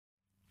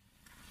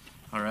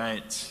All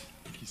right.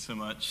 Thank you so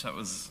much. That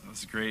was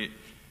great.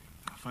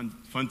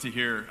 Fun to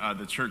hear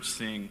the church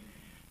sing.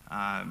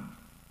 Again,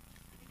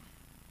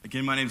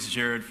 my name is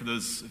Jared. For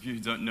those of you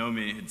who don't know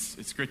me,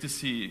 it's great to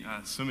see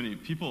so many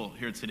people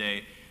here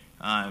today.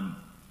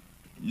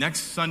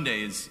 Next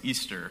Sunday is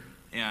Easter,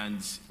 and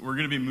we're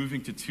going to be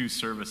moving to 2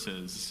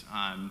 services.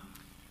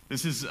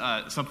 This is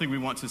something we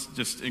want to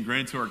just ingrain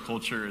into our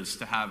culture, is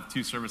to have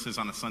 2 services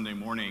on a Sunday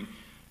morning.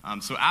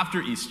 So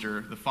after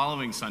Easter, the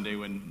following Sunday,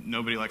 when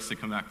nobody likes to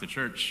come back to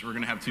church, we're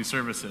going to have 2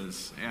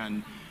 services.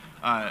 And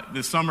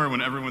this summer,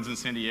 when everyone's in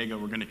San Diego,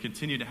 we're going to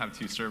continue to have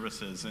 2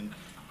 services. And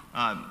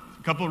a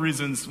couple of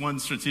reasons. One,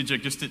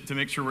 strategic, just to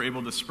make sure we're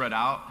able to spread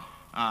out.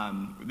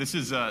 This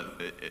is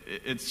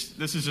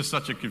just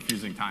such a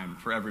confusing time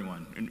for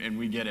everyone, and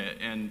we get it.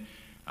 And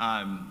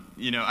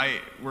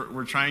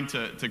we're trying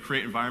to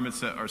create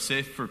environments that are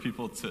safe for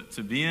people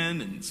to be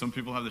in, and some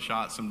people have the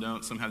shot, some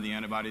don't, some have the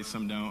antibodies,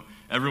 some don't.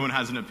 Everyone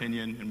has an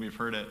opinion, and we've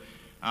heard it.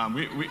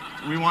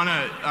 We want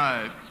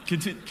to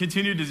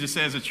continue to just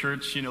say as a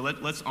church,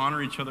 let's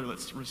honor each other,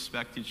 let's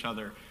respect each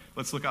other,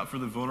 let's look out for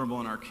the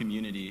vulnerable in our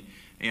community.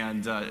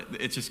 And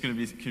it's just going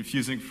to be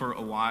confusing for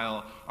a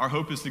while. Our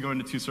hope is to go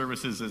into 2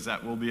 services, is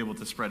that we'll be able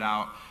to spread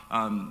out.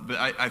 But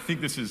I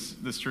think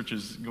this church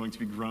is going to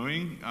be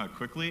growing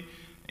quickly.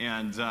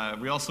 And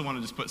we also want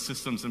to just put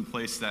systems in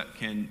place that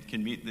can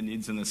meet the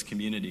needs in this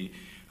community.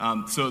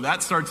 So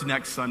that starts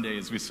next Sunday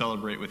as we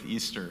celebrate with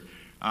Easter.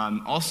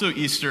 Also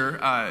Easter,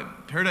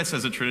 Paradise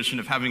has a tradition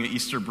of having an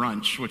Easter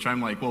brunch, which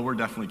I'm like, well, we're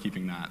definitely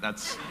keeping that.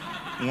 That's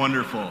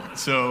wonderful.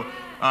 So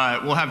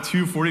we'll have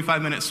 2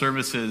 45-minute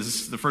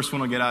services. The first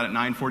one will get out at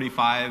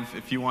 9:45.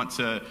 If you want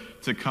to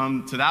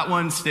come to that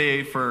one,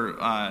 stay for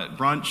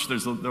brunch.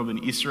 There'll be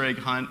an Easter egg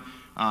hunt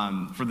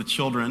for the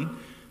children.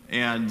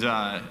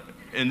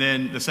 And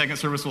then the second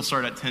service will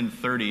start at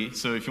 10:30.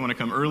 So if you want to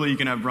come early, you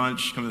can have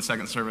brunch, come to the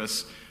second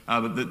service.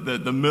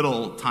 But the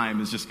middle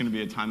time is just going to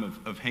be a time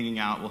of hanging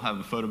out. We'll have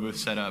a photo booth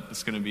set up.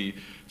 It's going to be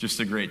just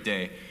a great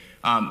day.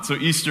 So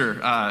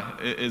Easter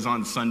is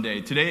on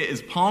Sunday. Today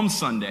is Palm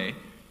Sunday.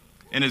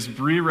 And as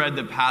Bree read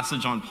the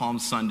passage on Palm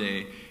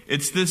Sunday,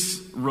 it's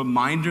this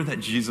reminder that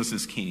Jesus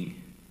is king.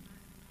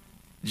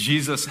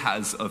 Jesus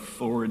has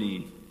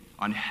authority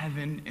on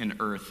heaven and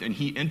earth. And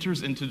he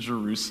enters into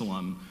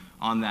Jerusalem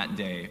on that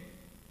day,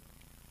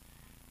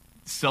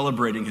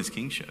 celebrating his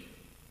kingship.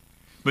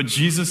 But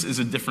Jesus is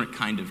a different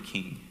kind of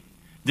king,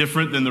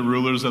 different than the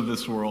rulers of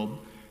this world,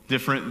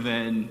 different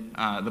than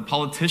the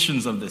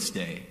politicians of this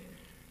day.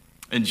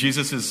 And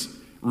Jesus is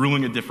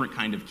ruling a different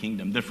kind of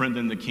kingdom, different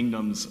than the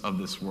kingdoms of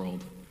this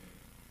world,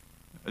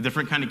 a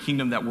different kind of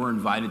kingdom that we're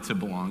invited to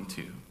belong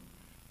to.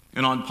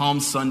 And on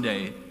Palm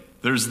Sunday,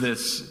 there's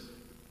this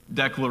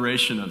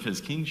declaration of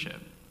his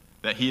kingship,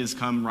 that he has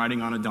come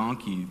riding on a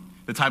donkey.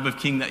 The type of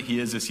king that he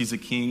is he's a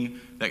king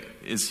that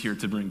is here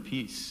to bring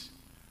peace.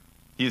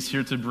 He is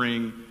here to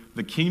bring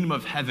the kingdom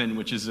of heaven,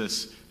 which is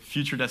this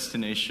future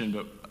destination,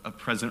 but a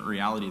present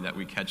reality that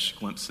we catch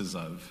glimpses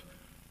of.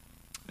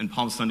 And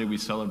Palm Sunday, we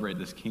celebrate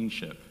this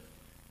kingship,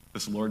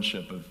 this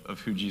lordship of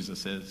who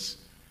Jesus is.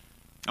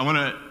 I want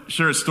to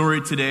share a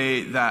story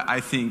today that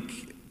I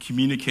think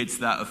communicates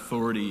that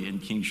authority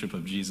and kingship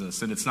of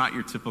Jesus. And it's not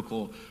your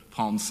typical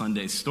Palm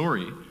Sunday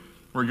story.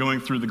 We're going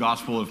through the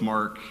Gospel of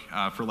Mark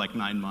for like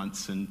 9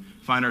 months and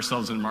find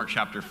ourselves in Mark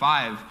chapter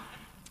 5.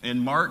 And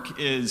Mark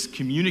is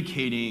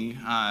communicating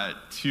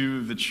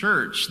to the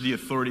church the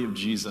authority of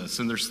Jesus.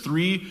 And there's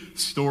 3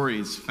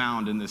 stories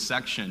found in this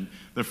section.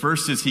 The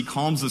first is he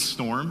calms a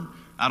storm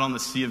out on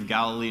the Sea of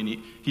Galilee,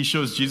 and he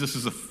shows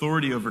Jesus'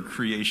 authority over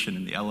creation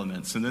and the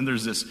elements. And then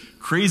there's this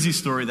crazy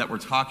story that we're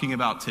talking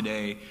about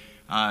today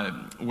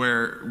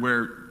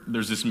where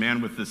there's this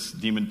man with this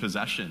demon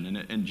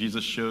possession, and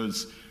Jesus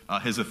shows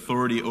his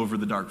authority over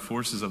the dark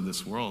forces of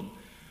this world.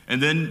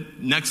 And then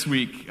next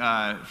week,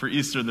 for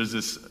Easter, there's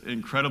this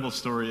incredible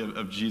story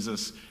of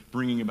Jesus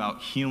bringing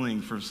about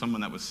healing for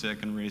someone that was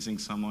sick and raising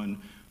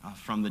someone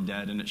from the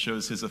dead. And it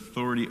shows his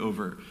authority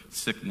over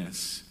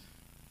sickness,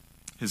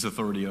 his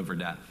authority over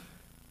death.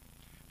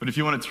 But if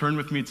you want to turn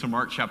with me to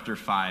Mark chapter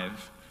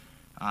 5,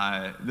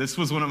 this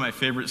was one of my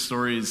favorite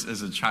stories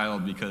as a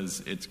child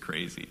because it's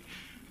crazy.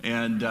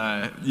 And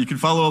you can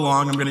follow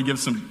along. I'm going to give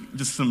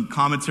some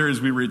commentary as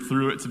we read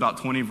through it. It's about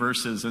 20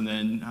 verses, and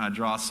then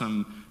draw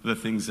some of the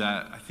things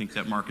that I think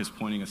that Mark is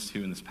pointing us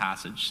to in this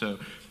passage. So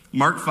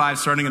Mark 5,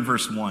 starting in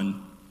verse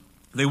 1.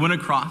 They went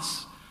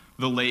across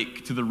the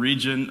lake to the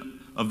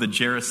region of the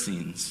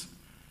Gerasenes.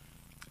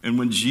 And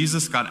when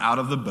Jesus got out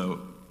of the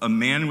boat, a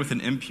man with an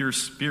impure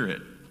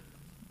spirit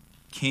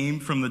came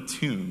from the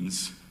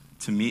tombs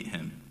to meet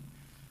him.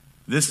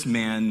 This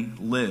man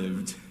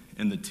lived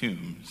in the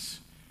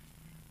tombs.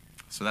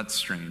 So that's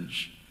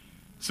strange.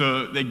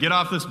 So they get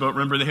off this boat.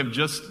 Remember,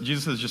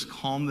 Jesus has just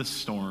calmed the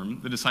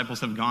storm. The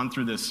disciples have gone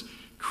through this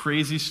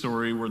crazy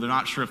story where they're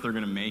not sure if they're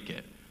going to make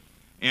it.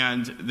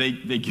 And they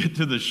get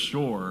to the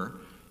shore,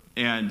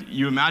 and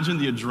you imagine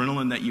the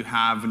adrenaline that you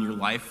have when your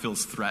life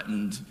feels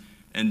threatened.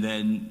 and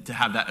then to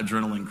have that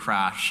adrenaline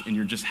crash, and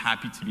you're just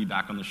happy to be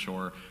back on the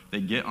shore.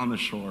 They get on the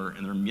shore,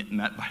 and they're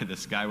met by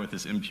this guy with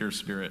this impure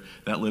spirit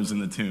that lives in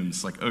the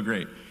tombs. Like, oh,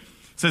 great.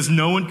 It says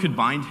no one could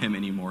bind him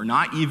anymore,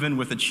 not even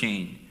with a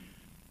chain,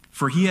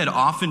 for he had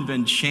often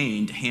been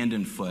chained hand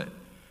and foot.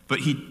 But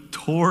he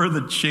tore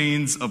the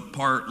chains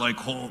apart like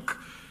Hulk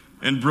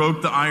and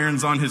broke the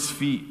irons on his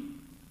feet.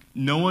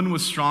 No one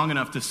was strong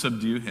enough to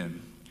subdue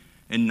him.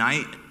 And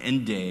night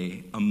and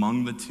day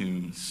among the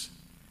tombs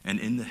and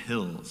in the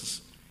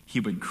hills, he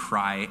would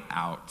cry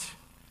out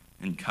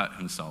and cut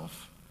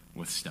himself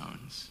with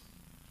stones.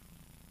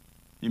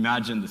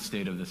 Imagine the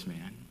state of this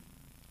man.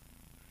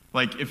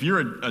 Like, if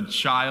you're a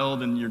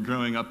child and you're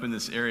growing up in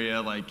this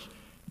area, like,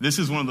 this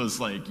is one of those,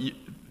 like,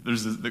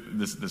 there's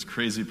this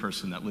crazy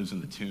person that lives in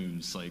the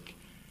tombs, like,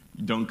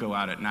 don't go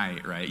out at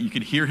night, right? You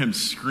could hear him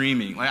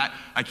screaming. Like,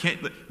 I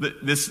can't,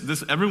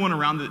 everyone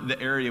around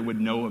the area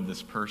would know of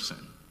this person.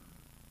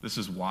 This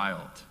is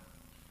wild.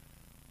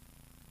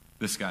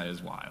 This guy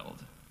is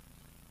wild.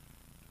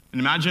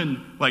 And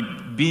imagine, like,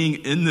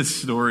 being in this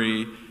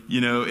story,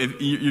 you know,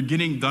 if you're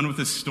getting done with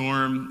this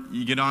storm,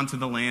 you get onto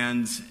the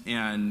land,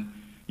 and,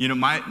 you know,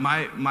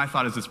 my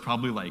thought is it's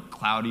probably, like,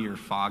 cloudy or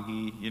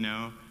foggy, you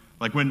know?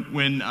 Like,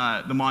 when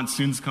the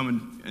monsoons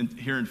come in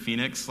here in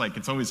Phoenix, like,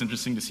 it's always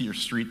interesting to see your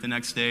street the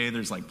next day.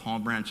 There's, like,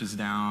 palm branches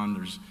down.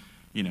 There's,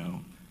 you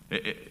know,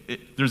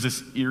 there's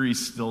this eerie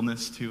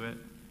stillness to it.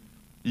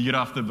 You get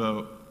off the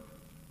boat,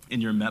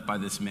 and you're met by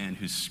this man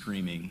who's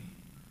screaming.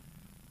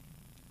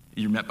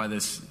 You're met by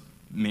this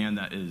man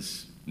that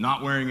is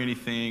not wearing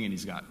anything, and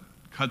he's got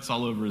cuts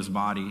all over his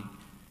body.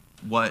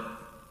 What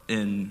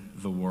in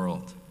the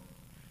world?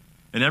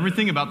 And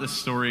everything about this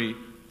story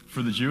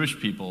for the Jewish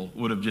people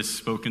would have just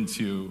spoken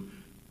to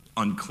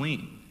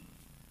unclean.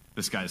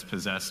 This guy's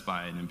possessed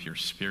by an impure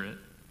spirit.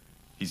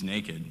 He's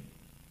naked.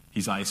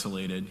 He's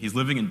isolated. He's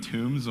living in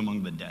tombs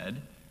among the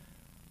dead.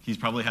 He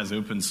probably has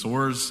open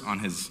sores on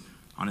his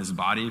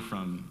body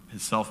from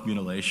his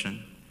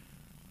self-mutilation.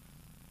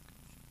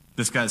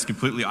 This guy is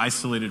completely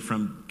isolated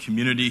from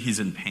community. He's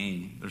in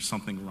pain. There's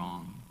something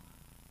wrong.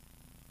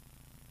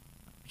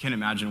 I can't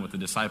imagine what the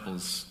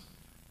disciples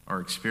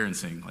are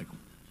experiencing. Like,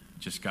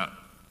 just got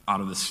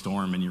out of the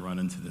storm and you run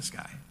into this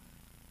guy.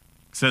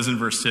 It says in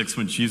verse 6,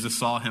 when he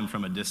saw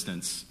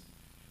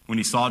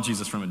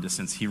Jesus from a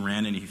distance, he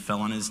ran and he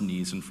fell on his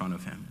knees in front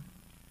of him.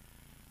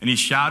 And he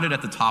shouted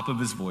at the top of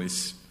his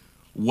voice,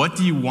 "What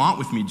do you want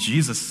with me,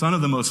 Jesus, Son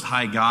of the Most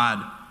High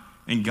God?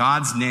 In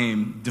God's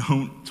name,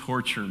 don't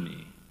torture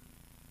me."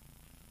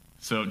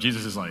 So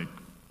Jesus is like,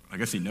 I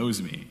guess he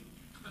knows me,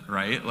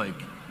 right? Like,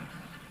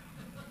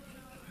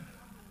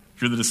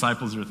 if you're the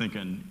disciples, you're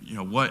thinking, you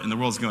know, what in the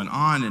world's going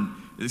on? And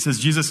it says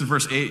Jesus in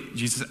verse 8,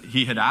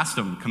 he had asked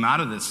him, "Come out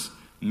of this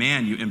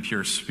man, you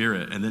impure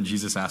spirit." And then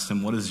Jesus asked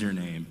him, "What is your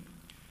name?"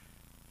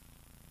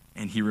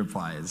 And he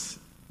replies,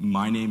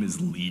 "My name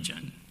is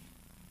Legion,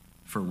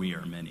 for we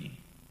are many."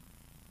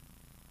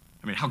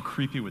 I mean, how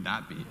creepy would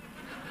that be?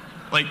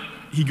 Like,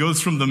 he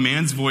goes from the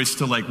man's voice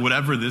to, like,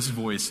 whatever this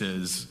voice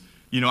is.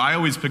 You know, I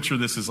always picture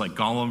this as, like,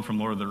 Gollum from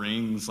Lord of the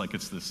Rings, like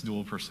it's this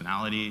dual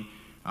personality.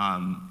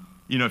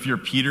 You know, if you're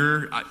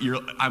Peter,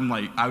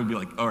 I would be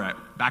like, all right,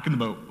 back in the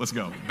boat, let's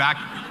go.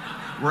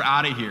 We're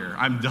out of here,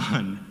 I'm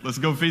done. Let's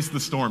go face the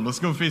storm, let's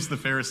go face the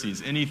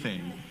Pharisees,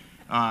 anything.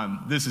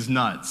 This is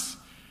nuts,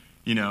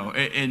 you know,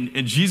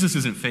 and Jesus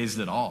isn't fazed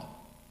at all.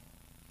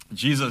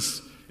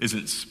 Jesus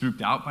isn't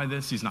spooked out by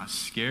this. He's not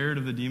scared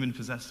of the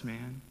demon-possessed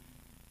man.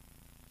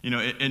 You know,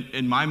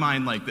 in my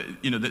mind, like,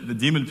 the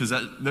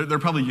demon-possessed, they're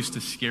probably used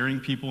to scaring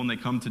people when they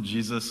come to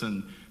Jesus,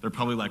 and they're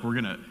probably like, we're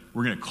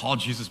gonna call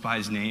Jesus by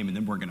his name, and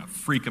then we're gonna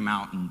freak him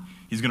out, and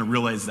he's gonna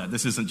realize that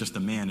this isn't just a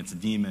man, it's a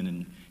demon,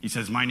 and he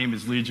says, "My name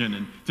is Legion,"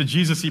 and to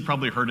Jesus, he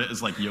probably heard it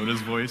as, like,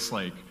 Yoda's voice,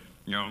 like,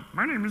 you know,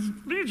 "My name is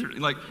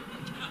Legion." Like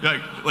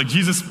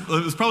Jesus, it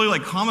was probably,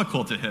 like,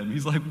 comical to him.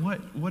 He's like,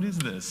 what is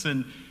this?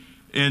 And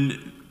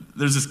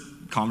there's this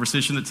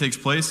conversation that takes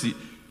place.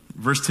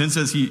 Verse 10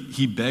 says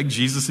he begged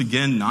Jesus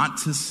again not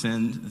to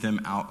send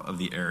them out of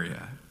the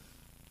area.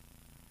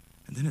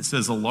 And then it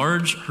says a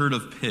large herd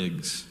of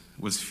pigs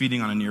was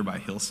feeding on a nearby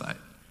hillside.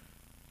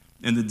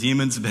 And the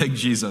demons begged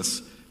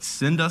Jesus,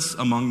 "Send us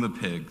among the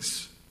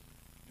pigs.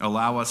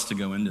 Allow us to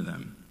go into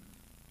them."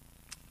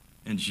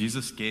 And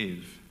Jesus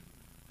gave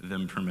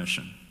them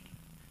permission.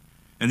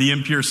 And the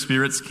impure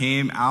spirits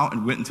came out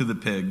and went into the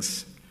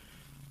pigs.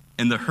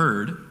 And the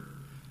herd,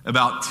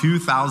 about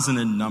 2,000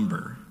 in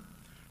number,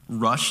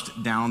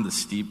 rushed down the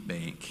steep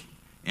bank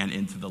and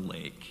into the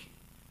lake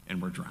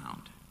and were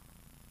drowned.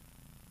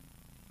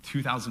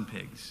 2,000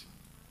 pigs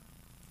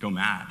go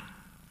mad,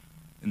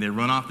 and they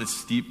run off this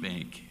steep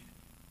bank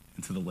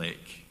into the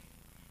lake,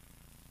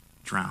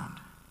 drowned.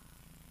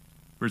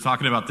 We were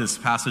talking about this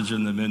passage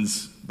in the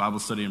men's Bible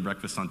study and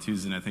breakfast on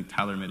Tuesday, and I think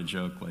Tyler made a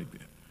joke like,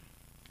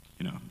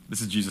 you know, this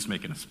is Jesus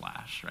making a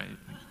splash, right?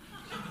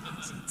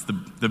 It's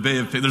the Bay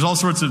of Pigs. There's all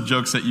sorts of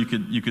jokes that you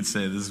could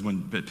say. This is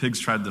when pigs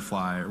tried to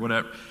fly or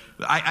whatever.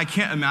 I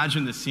can't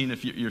imagine the scene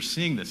if you're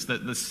seeing this,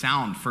 the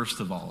sound, first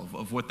of all,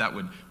 of what that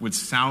would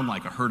sound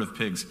like, a herd of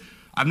pigs.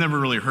 I've never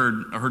really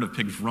heard a herd of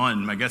pigs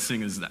run. My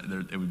guessing is that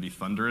it would be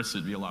thunderous.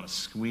 It'd be a lot of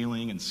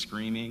squealing and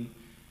screaming.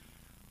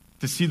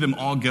 To see them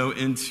all go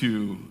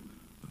into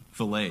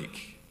the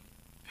lake,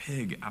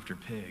 pig after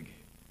pig.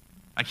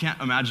 I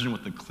can't imagine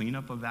what the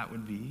cleanup of that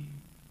would be.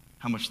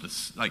 How much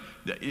this,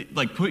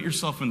 like put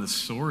yourself in the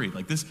story.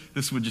 Like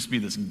this would just be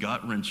this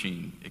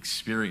gut-wrenching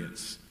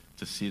experience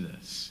to see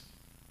this.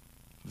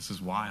 This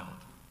is wild.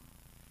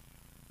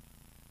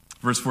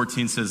 Verse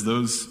 14 says,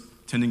 those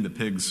tending the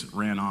pigs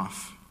ran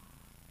off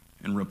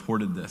and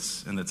reported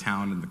this in the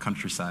town and the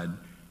countryside,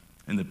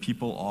 and the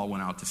people all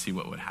went out to see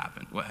what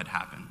had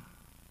happened.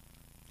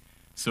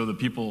 So the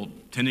people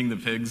tending the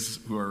pigs,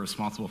 who are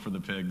responsible for the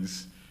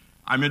pigs,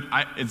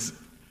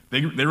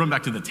 they run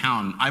back to the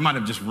town. I might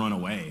have just run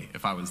away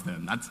if I was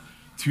them. That's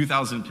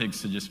 2,000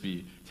 pigs to just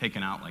be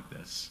taken out like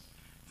this.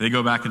 They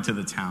go back into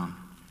the town.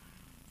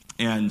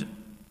 And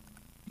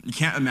you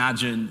can't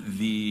imagine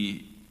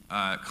the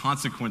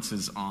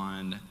consequences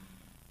on,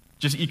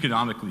 just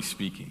economically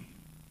speaking.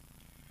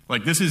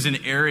 Like, this is an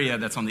area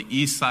that's on the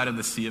east side of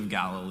the Sea of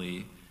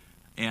Galilee,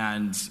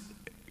 and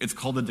it's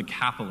called the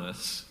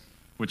Decapolis,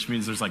 which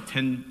means there's like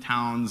 10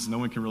 towns. No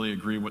one can really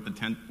agree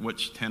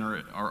which 10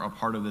 are a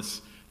part of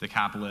this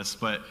Decapolis,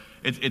 but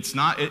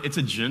it's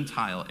a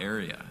Gentile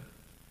area.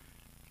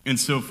 And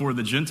so for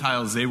the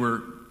Gentiles, they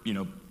were,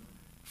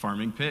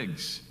 farming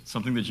pigs,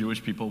 something the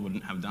Jewish people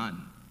wouldn't have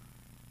done.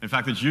 In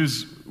fact, the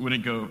Jews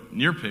wouldn't go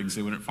near pigs,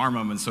 they wouldn't farm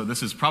them, and so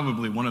this is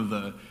probably one of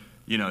the,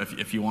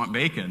 if you want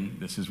bacon,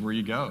 this is where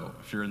you go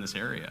if you're in this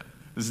area.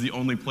 This is the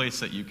only place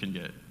that you can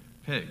get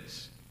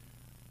pigs.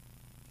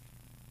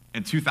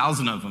 And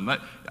 2,000 of them.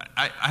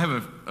 I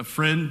have a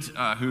friend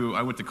who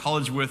I went to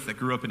college with that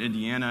grew up in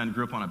Indiana and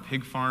grew up on a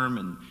pig farm.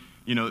 And,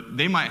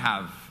 they might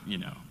have,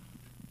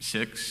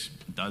 6,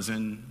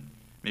 dozen,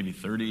 maybe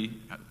 30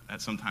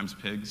 at sometimes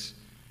pigs.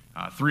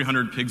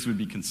 300 pigs would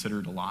be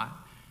considered a lot.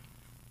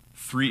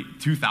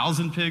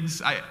 2,000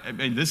 pigs? I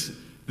mean,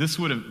 this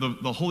would have,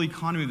 the whole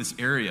economy of this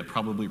area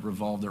probably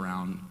revolved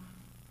around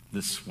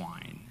this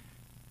swine.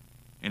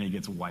 And it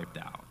gets wiped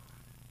out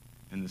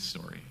in this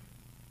story.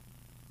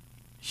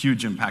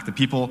 Huge impact. The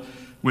people,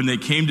 when they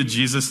came to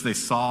Jesus, they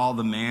saw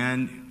the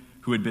man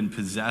who had been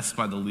possessed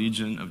by the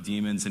legion of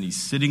demons, and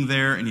he's sitting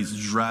there, and he's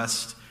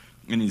dressed,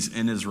 and he's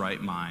in his right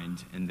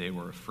mind, and they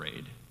were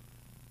afraid.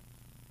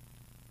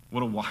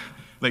 What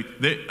a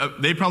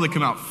they probably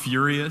come out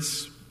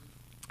furious.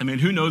 I mean,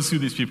 who knows who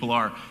these people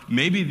are?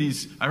 Maybe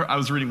I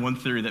was reading one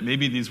theory that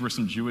maybe these were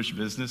some Jewish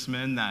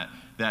businessmen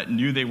that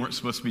knew they weren't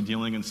supposed to be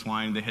dealing in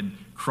swine. They had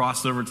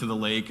crossed over to the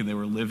lake, and they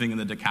were living in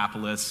the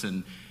Decapolis,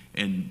 and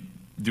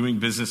doing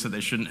business that they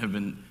shouldn't have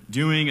been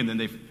doing, and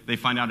then they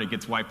find out it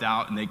gets wiped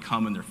out, and they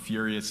come and they're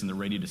furious and they're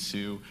ready to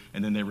sue,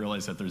 and then they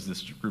realize that there's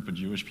this group of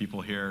Jewish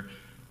people here.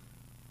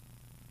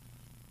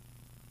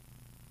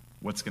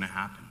 What's going to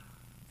happen?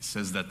 It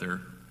says that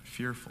they're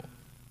fearful.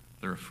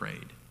 They're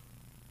afraid.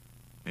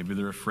 Maybe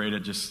they're afraid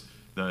of just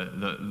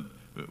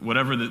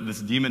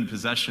this demon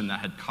possession that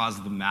had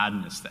caused the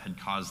madness that had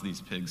caused these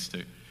pigs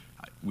to,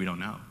 we don't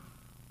know.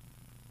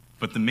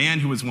 But the man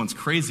who was once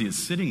crazy is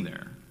sitting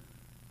there.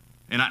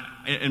 And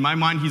in my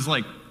mind, he's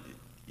like,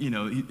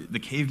 the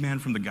caveman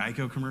from the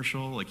Geico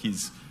commercial. Like,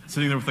 he's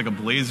sitting there with like a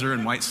blazer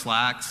and white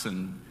slacks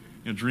and,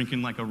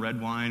 drinking like a red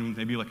wine,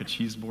 maybe like a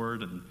cheese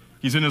board. And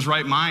he's in his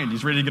right mind.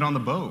 He's ready to get on the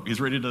boat. He's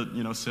ready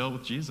to, sail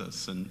with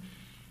Jesus. And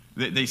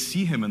they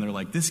see him and they're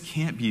like, this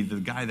can't be the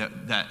guy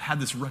that had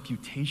this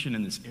reputation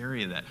in this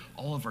area that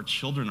all of our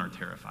children are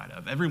terrified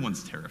of.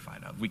 Everyone's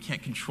terrified of. We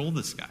can't control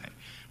this guy.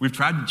 We've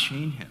tried to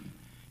chain him.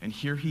 And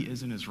here he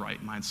is in his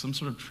right mind. Some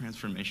sort of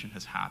transformation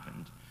has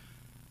happened.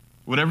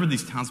 Whatever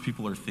these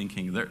townspeople are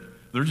thinking,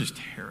 they're just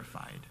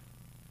terrified.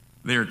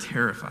 They are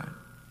terrified.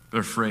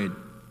 They're afraid.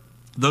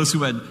 Those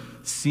who had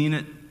seen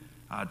it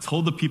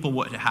told the people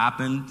what had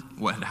happened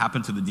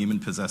to the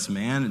demon-possessed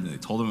man, and they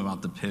told him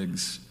about the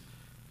pigs.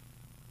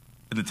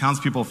 And the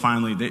townspeople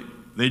finally,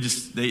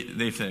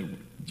 they said,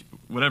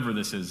 whatever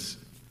this is,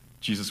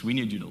 Jesus, we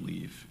need you to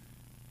leave.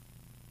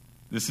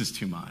 This is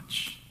too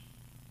much.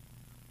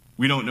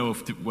 We don't know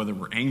whether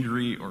we're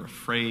angry or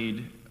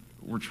afraid.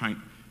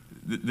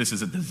 This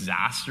is a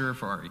disaster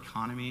for our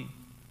economy.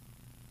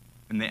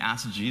 And they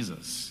asked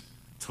Jesus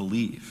to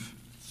leave.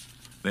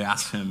 They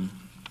asked him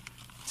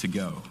to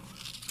go.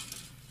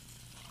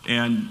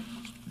 And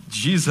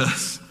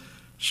Jesus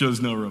shows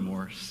no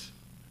remorse.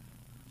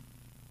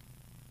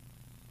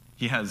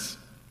 He has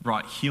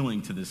brought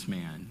healing to this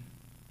man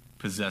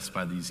possessed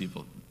by these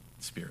evil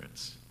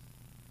spirits.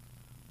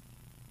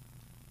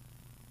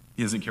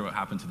 He doesn't care what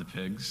happened to the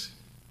pigs.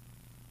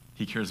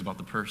 He cares about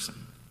the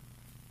person,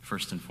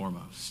 first and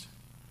foremost.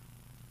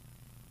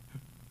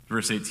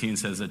 Verse 18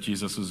 says that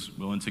Jesus was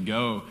willing to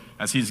go.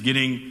 As he's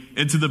getting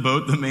into the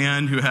boat, the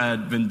man who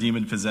had been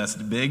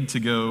demon-possessed begged to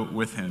go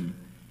with him.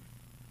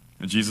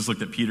 And Jesus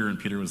looked at Peter, and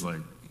Peter was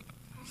like...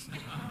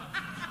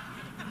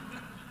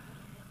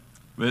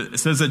 But it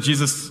says that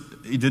Jesus,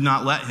 he did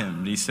not let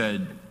him. He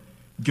said,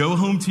 go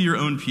home to your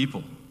own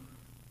people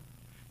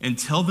and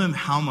tell them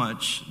how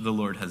much the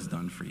Lord has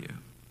done for you.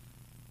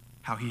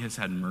 how he has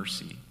had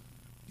mercy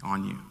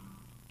on you."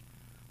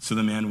 So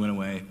the man went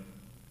away,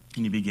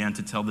 and he began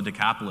to tell the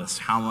Decapolis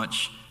how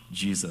much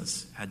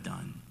Jesus had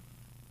done.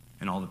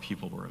 And all the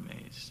people were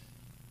amazed.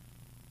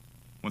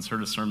 Once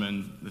heard a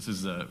sermon, this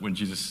is when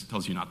Jesus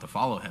tells you not to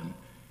follow him.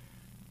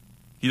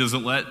 He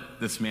doesn't let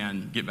this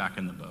man get back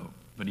in the boat,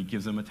 but he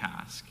gives him a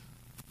task,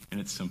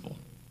 and it's simple.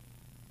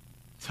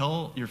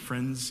 Tell your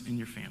friends and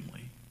your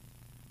family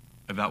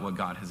about what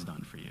God has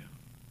done for you,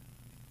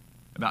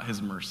 about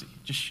his mercy.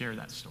 Just share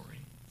that story.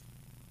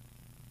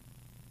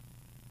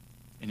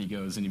 And he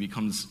goes and he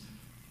becomes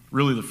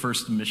really the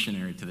first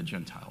missionary to the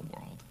Gentile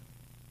world.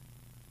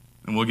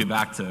 And we'll get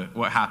back to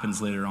what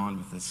happens later on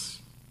with this.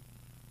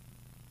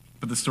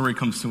 But the story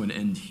comes to an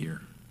end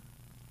here.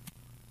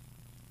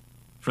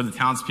 For the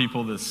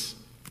townspeople, this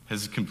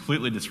has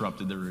completely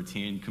disrupted their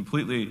routine,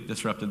 completely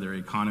disrupted their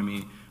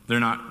economy. They're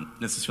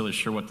not necessarily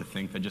sure what to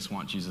think. They just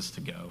want Jesus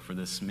to go. For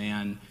this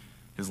man,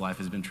 his life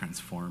has been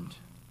transformed.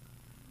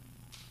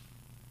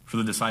 For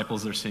the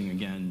disciples, they're seeing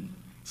again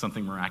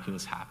something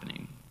miraculous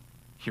happening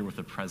here with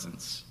the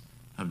presence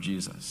of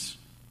Jesus.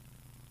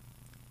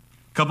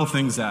 A couple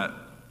things that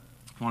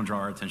I want to draw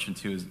our attention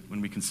to is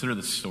when we consider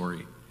this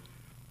story.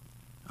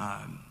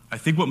 I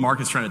think what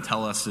Mark is trying to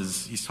tell us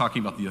is he's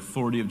talking about the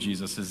authority of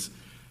Jesus is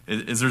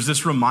there's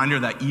this reminder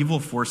that evil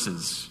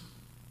forces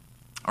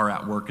are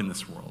at work in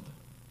this world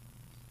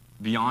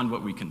beyond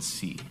what we can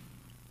see.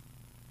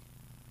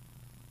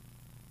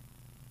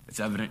 It's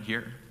evident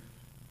here.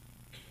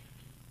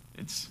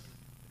 It's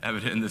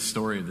evident in this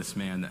story of this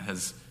man that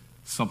has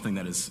something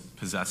that is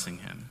possessing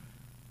him.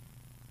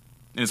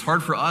 And it's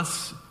hard for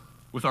us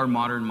with our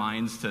modern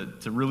minds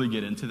to really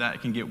get into that.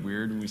 It can get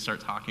weird when we start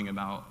talking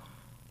about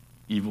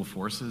evil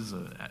forces,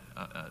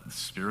 a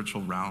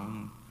spiritual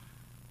realm.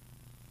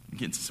 We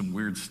get into some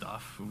weird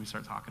stuff when we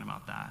start talking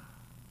about that.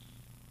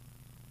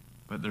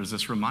 But there's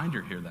this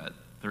reminder here that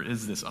there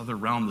is this other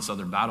realm, this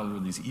other battle where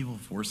these evil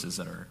forces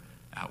that are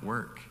at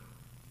work.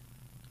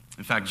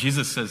 In fact,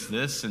 Jesus says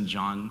this in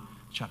John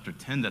chapter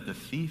 10, that the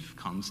thief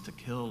comes to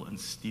kill and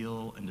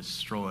steal and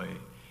destroy,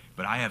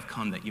 but I have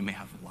come that you may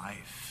have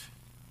life.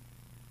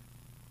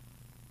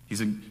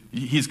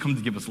 He's come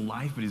to give us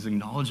life, but he's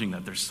acknowledging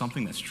that there's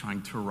something that's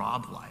trying to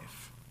rob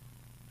life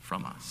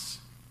from us.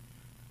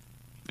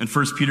 In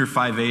 1 Peter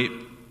 5:8,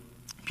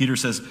 Peter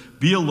says,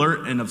 "Be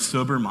alert and of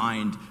sober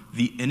mind.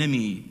 The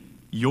enemy,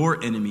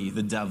 your enemy,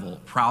 the devil,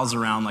 prowls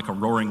around like a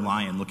roaring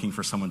lion looking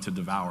for someone to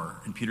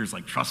devour." And Peter's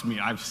like, "Trust me,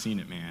 I've seen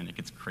it, man. It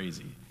gets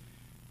crazy."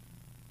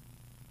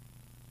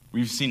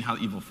 We've seen how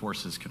evil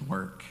forces can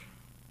work.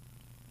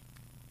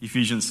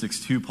 Ephesians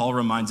 6:2, Paul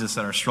reminds us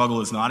that our struggle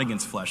is not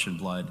against flesh and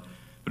blood,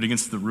 but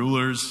against the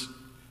rulers,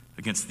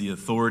 against the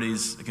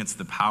authorities, against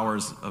the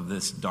powers of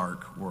this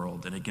dark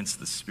world, and against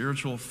the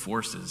spiritual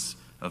forces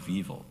of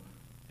evil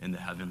in the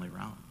heavenly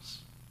realms.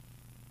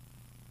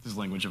 This is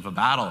language of a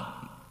battle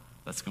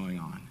that's going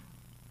on.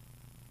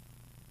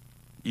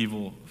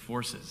 Evil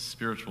forces,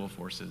 spiritual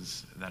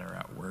forces that are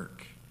at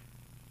work.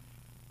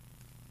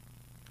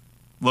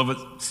 Love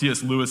what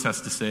C.S. Lewis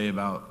has to say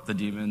about the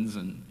demons.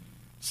 And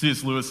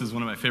C.S. Lewis is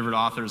one of my favorite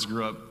authors.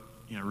 Grew up,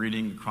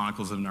 reading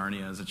Chronicles of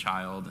Narnia as a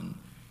child, and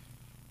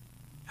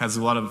has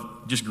a lot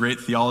of just great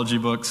theology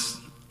books,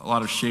 a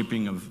lot of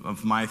shaping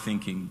of my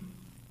thinking.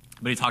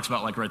 But he talks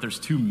about, there's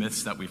two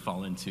myths that we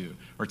fall into,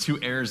 or two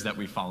errors that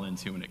we fall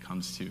into when it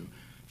comes to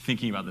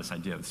thinking about this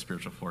idea of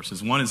spiritual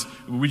forces. One is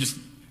we just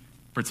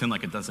pretend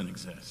like it doesn't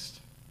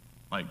exist.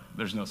 Like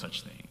there's no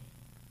such thing.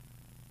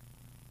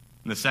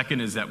 And the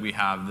second is that we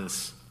have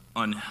this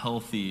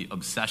unhealthy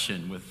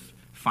obsession with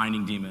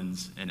finding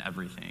demons in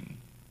everything.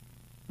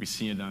 We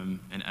see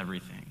them in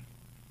everything.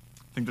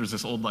 I think there's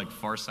this old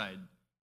Far Side